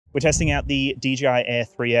We're testing out the DJI Air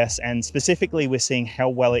 3S, and specifically we're seeing how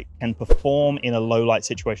well it can perform in a low light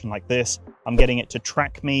situation like this. I'm getting it to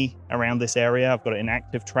track me around this area. I've got it in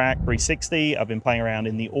active track 360. I've been playing around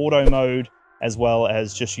in the auto mode, as well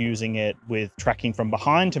as just using it with tracking from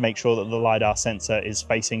behind to make sure that the LiDAR sensor is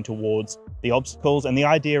facing towards the obstacles. And the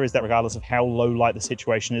idea is that regardless of how low light the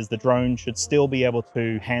situation is, the drone should still be able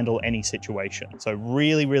to handle any situation. So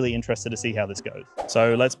really, really interested to see how this goes.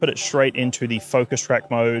 So let's put it straight into the focus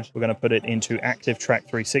track mode. We're going to put it into active track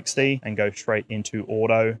 360 and go straight into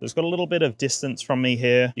auto. There's got a little bit of distance from me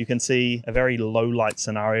here. You can see a very low light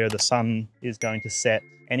scenario. The sun is going to set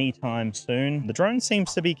anytime soon. The drone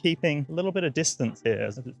seems to be keeping a little bit of distance here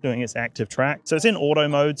as it's doing its active track. So it's in auto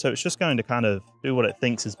mode, so it's just going to kind of do what it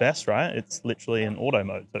thinks is best, right? It's literally in auto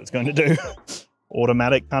mode, so it's going to do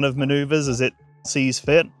automatic kind of maneuvers as it sees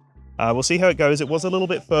fit. We'll see how it goes. It was a little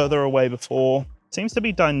bit further away before. Seems to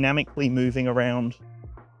be dynamically moving around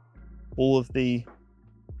all of the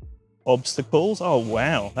obstacles. Oh,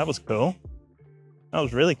 wow, that was cool. That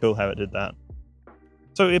was really cool how it did that.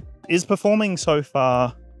 So it is performing so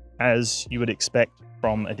far as you would expect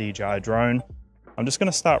from a DJI drone. I'm just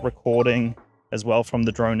going to start recording as well from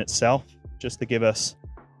the drone itself, just to give us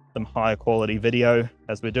some higher quality video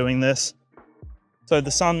as we're doing this. So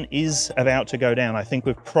the sun is about to go down. I think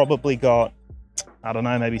we've probably got, I don't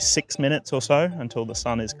know, maybe 6 minutes or so until the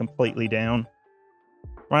sun is completely down.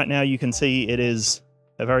 Right now you can see it is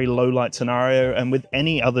a very low light scenario, and with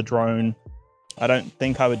any other drone, I don't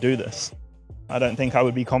think I would do this. I don't think I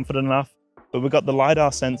would be confident enough. But we've got the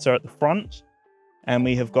LiDAR sensor at the front, and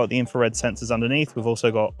we have got the infrared sensors underneath. We've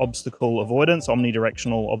also got obstacle avoidance,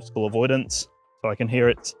 omnidirectional obstacle avoidance. So I can hear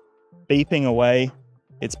it beeping away.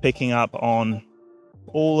 It's picking up on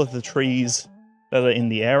all of the trees that are in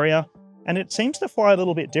the area, and it seems to fly a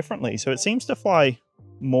little bit differently. So it seems to fly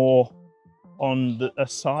more on a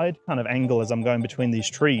side kind of angle as I'm going between these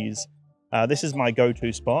trees. This is my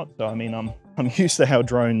go-to spot. So I mean, I'm used to how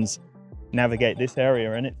drones navigate this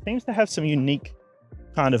area, and it seems to have some unique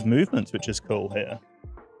kind of movements, which is cool here.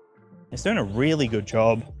 It's doing a really good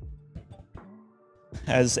job.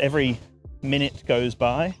 As every minute goes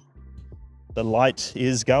by, the light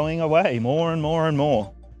is going away more and more and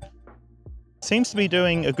more. Seems to be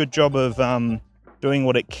doing a good job of doing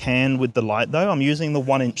what it can with the light though. I'm using the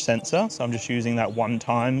 1-inch sensor, so I'm just using that 1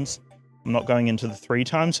 times. I'm not going into the 3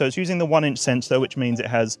 times. So it's using the 1-inch sensor, which means it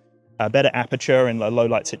has a better aperture in a low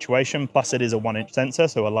light situation, plus it is a 1-inch sensor,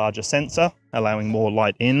 so a larger sensor, allowing more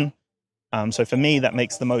light in. So for me, that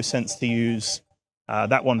makes the most sense to use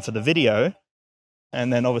that one for the video.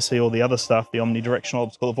 And then obviously all the other stuff, the omnidirectional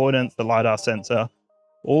obstacle avoidance, the LiDAR sensor,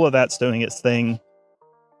 all of that's doing its thing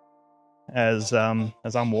as I'm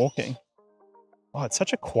walking. Oh, it's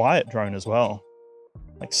such a quiet drone as well.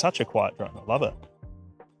 Like such a quiet drone, I love it.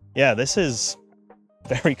 Yeah, this is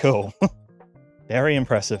very cool. Very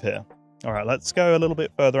impressive here. All right, let's go a little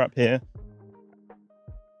bit further up here.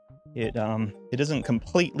 It isn't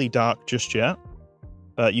completely dark just yet,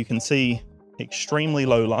 but you can see extremely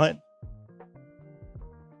low light.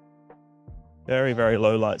 Very, very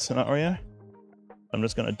low light scenario. I'm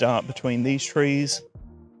just going to dart between these trees.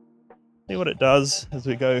 See what it does as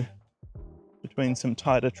we go between some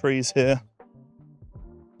tighter trees here.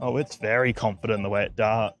 Oh, it's very confident the way it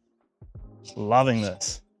darts. Loving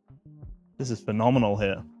this. This is phenomenal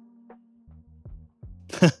here.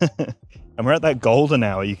 And we're at that golden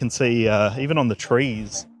hour. You can see even on the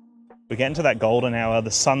trees, we're getting to that golden hour. The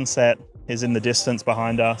sunset is in the distance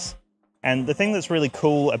behind us. And the thing that's really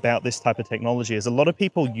cool about this type of technology is a lot of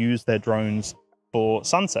people use their drones for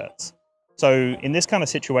sunsets. So in this kind of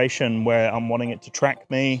situation where I'm wanting it to track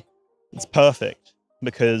me, it's perfect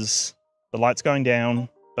because the light's going down,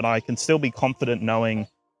 but I can still be confident knowing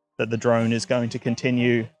that the drone is going to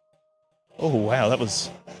continue. Oh, wow, that was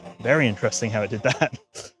very interesting how it did that.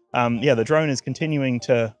 Yeah, the drone is continuing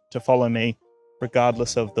to follow me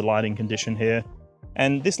regardless of the lighting condition here.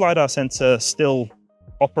 And this LiDAR sensor still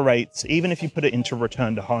operates even if you put it into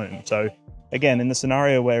return to home. So again, in the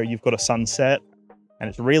scenario where you've got a sunset and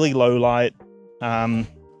it's really low light,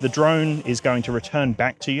 the drone is going to return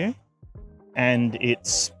back to you, and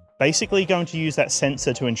it's basically going to use that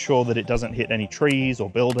sensor to ensure that it doesn't hit any trees or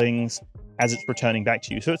buildings as it's returning back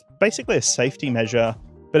to you. So it's basically a safety measure,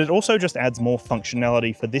 but it also just adds more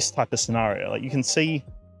functionality for this type of scenario. Like you can see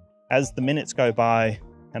as the minutes go by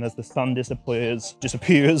and as the sun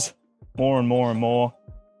disappears more and more and more,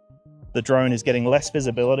 the drone is getting less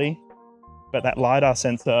visibility, but that LiDAR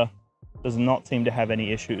sensor does not seem to have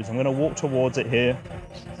any issues. I'm going to walk towards it here,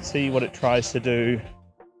 see what it tries to do.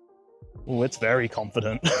 Oh, it's very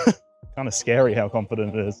confident. Kind of scary how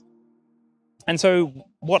confident it is. And so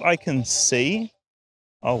what I can see,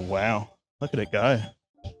 oh wow, look at it go.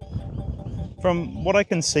 From what I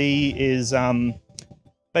can see is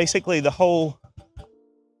basically the whole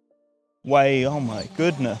way, oh my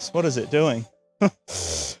goodness, what is it doing?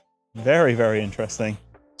 Very, very interesting.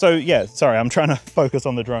 So yeah, sorry, I'm trying to focus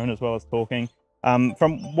on the drone as well as talking.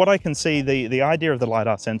 From what I can see, the idea of the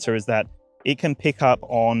LiDAR sensor is that it can pick up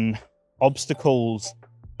on obstacles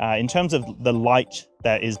in terms of the light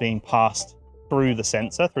that is being passed through the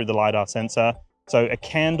sensor, through the LiDAR sensor. So a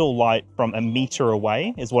candle light from a meter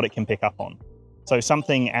away is what it can pick up on. So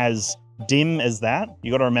something as dim as that,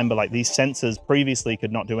 you got to remember, like, these sensors previously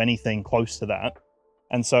could not do anything close to that.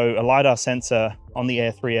 And so a LiDAR sensor on the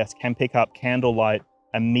Air 3S can pick up candle light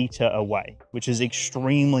a meter away, which is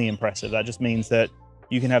extremely impressive. That just means that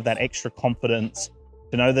you can have that extra confidence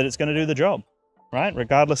to know that it's going to do the job, right?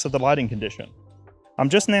 Regardless of the lighting condition. I'm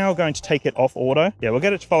just now going to take it off auto. Yeah, we'll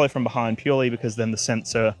get it to follow from behind purely because then the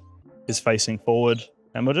sensor is facing forward.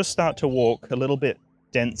 And we'll just start to walk a little bit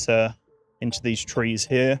denser into these trees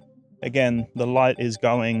here. Again, the light is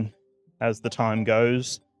going as the time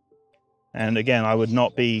goes. And again, I would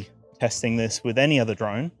not be testing this with any other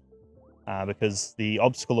drone because the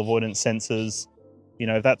obstacle avoidance sensors, you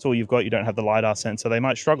know, if that's all you've got, you don't have the LiDAR sensor, they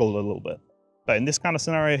might struggle a little bit. But in this kind of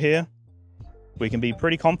scenario here, we can be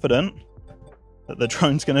pretty confident that the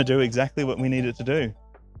drone's going to do exactly what we need it to do.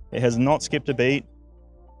 It has not skipped a beat.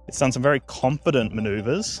 It's done some very confident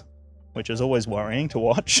maneuvers, which is always worrying to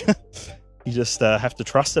watch. You just have to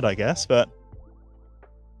trust it, I guess, but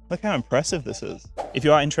look how impressive this is. If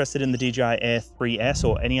you are interested in the DJI Air 3S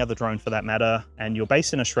or any other drone for that matter, and you're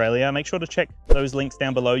based in Australia, make sure to check those links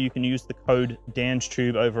down below. You can use the code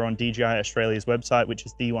DANSTube over on DJI Australia's website, which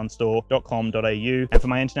is d1store.com.au. And for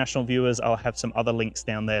my international viewers, I'll have some other links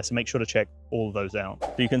down there, so make sure to check all of those out.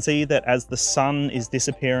 So you can see that as the sun is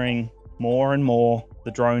disappearing more and more,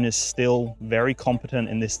 the drone is still very competent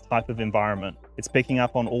in this type of environment. It's picking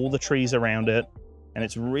up on all the trees around it, and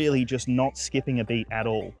it's really just not skipping a beat at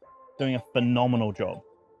all. Doing a phenomenal job.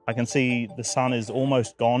 I can see the sun is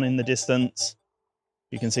almost gone in the distance.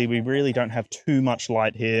 You can see we really don't have too much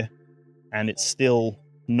light here, and it's still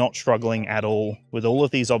not struggling at all with all of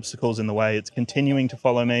these obstacles in the way. It's continuing to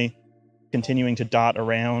follow me, continuing to dart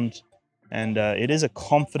around, and it is a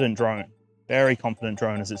confident drone, very confident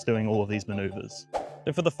drone as it's doing all of these maneuvers.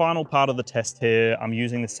 So for the final part of the test here, I'm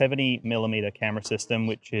using the 70mm camera system,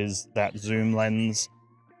 which is that zoom lens,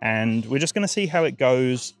 and we're just going to see how it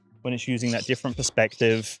goes when it's using that different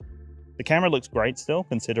perspective. The camera looks great still,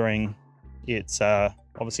 considering it's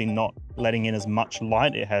obviously not letting in as much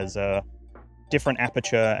light. It has a different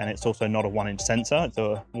aperture, and it's also not a 1-inch sensor. It's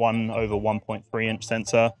a 1/1.3-inch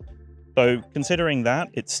sensor. So considering that,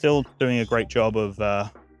 it's still doing a great job of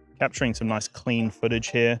capturing some nice clean footage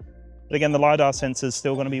here. But again, the LiDAR sensor is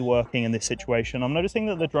still going to be working in this situation. I'm noticing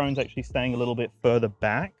that the drone's actually staying a little bit further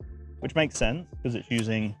back, which makes sense because it's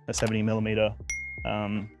using a 70mm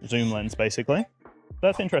zoom lens basically.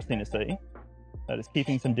 That's interesting to see that it's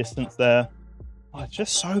keeping some distance there. Oh, it's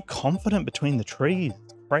just so confident between the trees.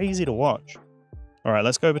 It's crazy to watch. All right,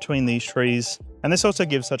 let's go between these trees. And this also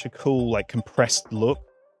gives such a cool, like, compressed look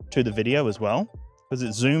to the video as well, because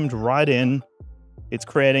it's zoomed right in. It's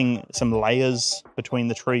creating some layers between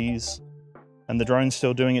the trees, and the drone's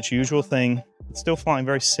still doing its usual thing. It's still flying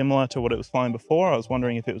very similar to what it was flying before. I was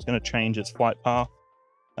wondering if it was going to change its flight path.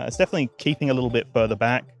 It's definitely keeping a little bit further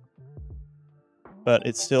back, but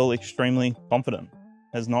it's still extremely confident.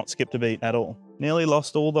 Has not skipped a beat at all. Nearly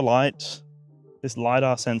lost all the light. This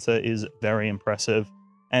LiDAR sensor is very impressive,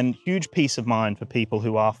 and huge peace of mind for people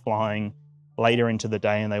who are flying later into the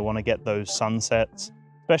day and they want to get those sunsets,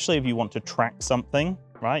 especially if you want to track something,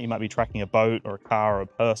 right? You might be tracking a boat or a car or a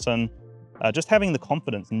person. Just having the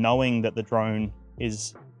confidence, knowing that the drone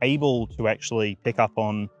is able to actually pick up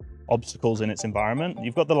on obstacles in its environment.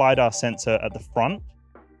 You've got the LiDAR sensor at the front,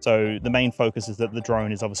 so the main focus is that the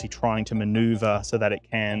drone is obviously trying to maneuver so that it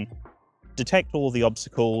can detect all the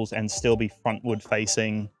obstacles and still be frontward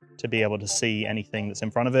facing to be able to see anything that's in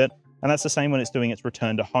front of it. And that's the same when it's doing its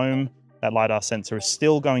return to home. That LiDAR sensor is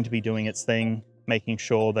still going to be doing its thing, making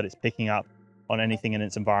sure that it's picking up on anything in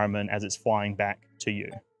its environment as it's flying back to you.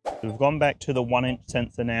 So we've gone back to the 1-inch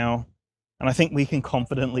sensor now, and I think we can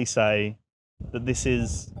confidently say that this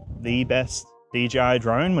is the best DJI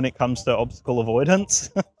drone when it comes to obstacle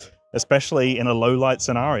avoidance, especially in a low light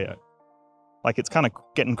scenario. Like, it's kind of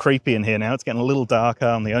getting creepy in here now. It's getting a little darker.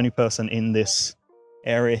 I'm the only person in this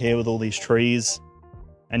area here with all these trees.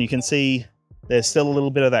 And you can see there's still a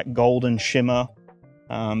little bit of that golden shimmer,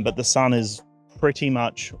 but the sun is pretty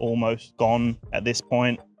much almost gone at this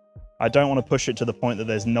point. I don't want to push it to the point that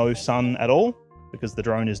there's no sun at all, because the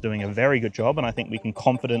drone is doing a very good job. And I think we can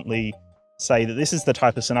confidently say that this is the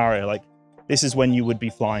type of scenario, like this is when you would be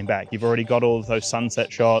flying back. You've already got all of those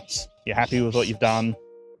sunset shots. You're happy with what you've done.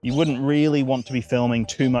 You wouldn't really want to be filming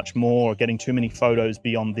too much more or getting too many photos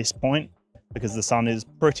beyond this point, because the sun is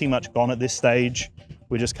pretty much gone at this stage.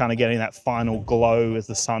 We're just kind of getting that final glow as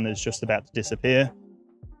the sun is just about to disappear.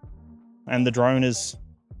 And the drone is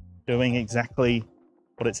doing exactly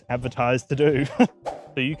what it's advertised to do.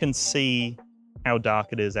 So you can see how dark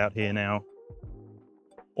it is out here now.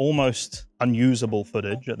 Almost unusable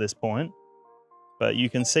footage at this point, but you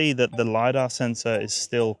can see that the LiDAR sensor is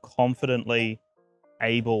still confidently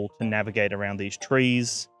able to navigate around these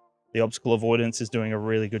trees. The obstacle avoidance is doing a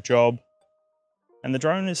really good job. And the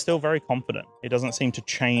drone is still very confident. It doesn't seem to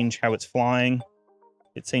change how it's flying.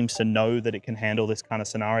 It seems to know that it can handle this kind of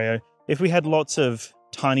scenario. If we had lots of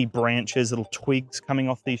tiny branches, little twigs coming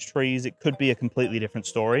off these trees, it could be a completely different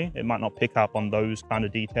story. It might not pick up on those kind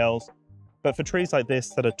of details. But for trees like this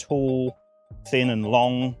that are tall, thin and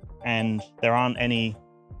long, and there aren't any,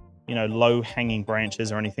 you know, low-hanging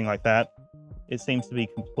branches or anything like that, it seems to be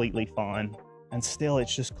completely fine. And still,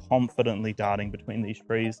 it's just confidently darting between these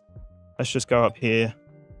trees. Let's just go up here.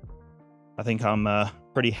 I think I'm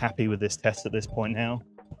pretty happy with this test at this point now.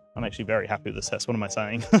 I'm actually very happy with this test. What am I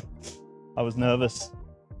saying? I was nervous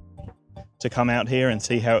to come out here and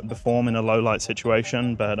see how it perform in a low light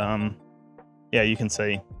situation, but yeah, you can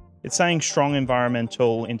see. It's saying strong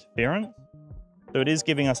environmental interference. So it is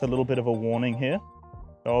giving us a little bit of a warning here.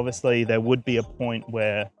 So obviously there would be a point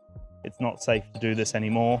where it's not safe to do this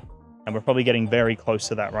anymore. And we're probably getting very close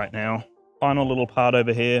to that right now. Final little part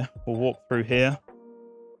over here. We'll walk through here.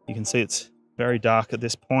 You can see it's very dark at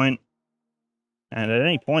this point. And at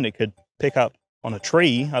any point it could pick up on a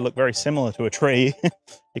tree. I look very similar to a tree.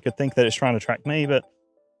 You could think that it's trying to track me, but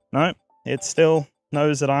no, it still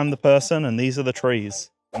knows that I'm the person and these are the trees.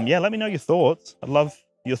 Yeah, let me know your thoughts. I'd love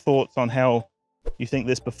your thoughts on how you think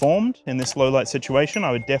this performed in this low light situation.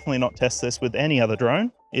 I would definitely not test this with any other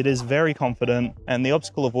drone. It is very confident, and the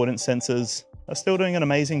obstacle avoidance sensors are still doing an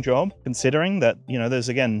amazing job, considering that, you know, there's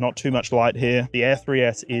again not too much light here. The Air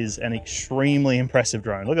 3S is an extremely impressive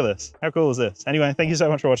drone. Look at this. How cool is this? Anyway, thank you so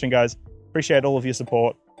much for watching, guys. Appreciate all of your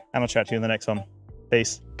support, and I'll chat to you in the next one.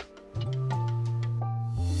 Peace.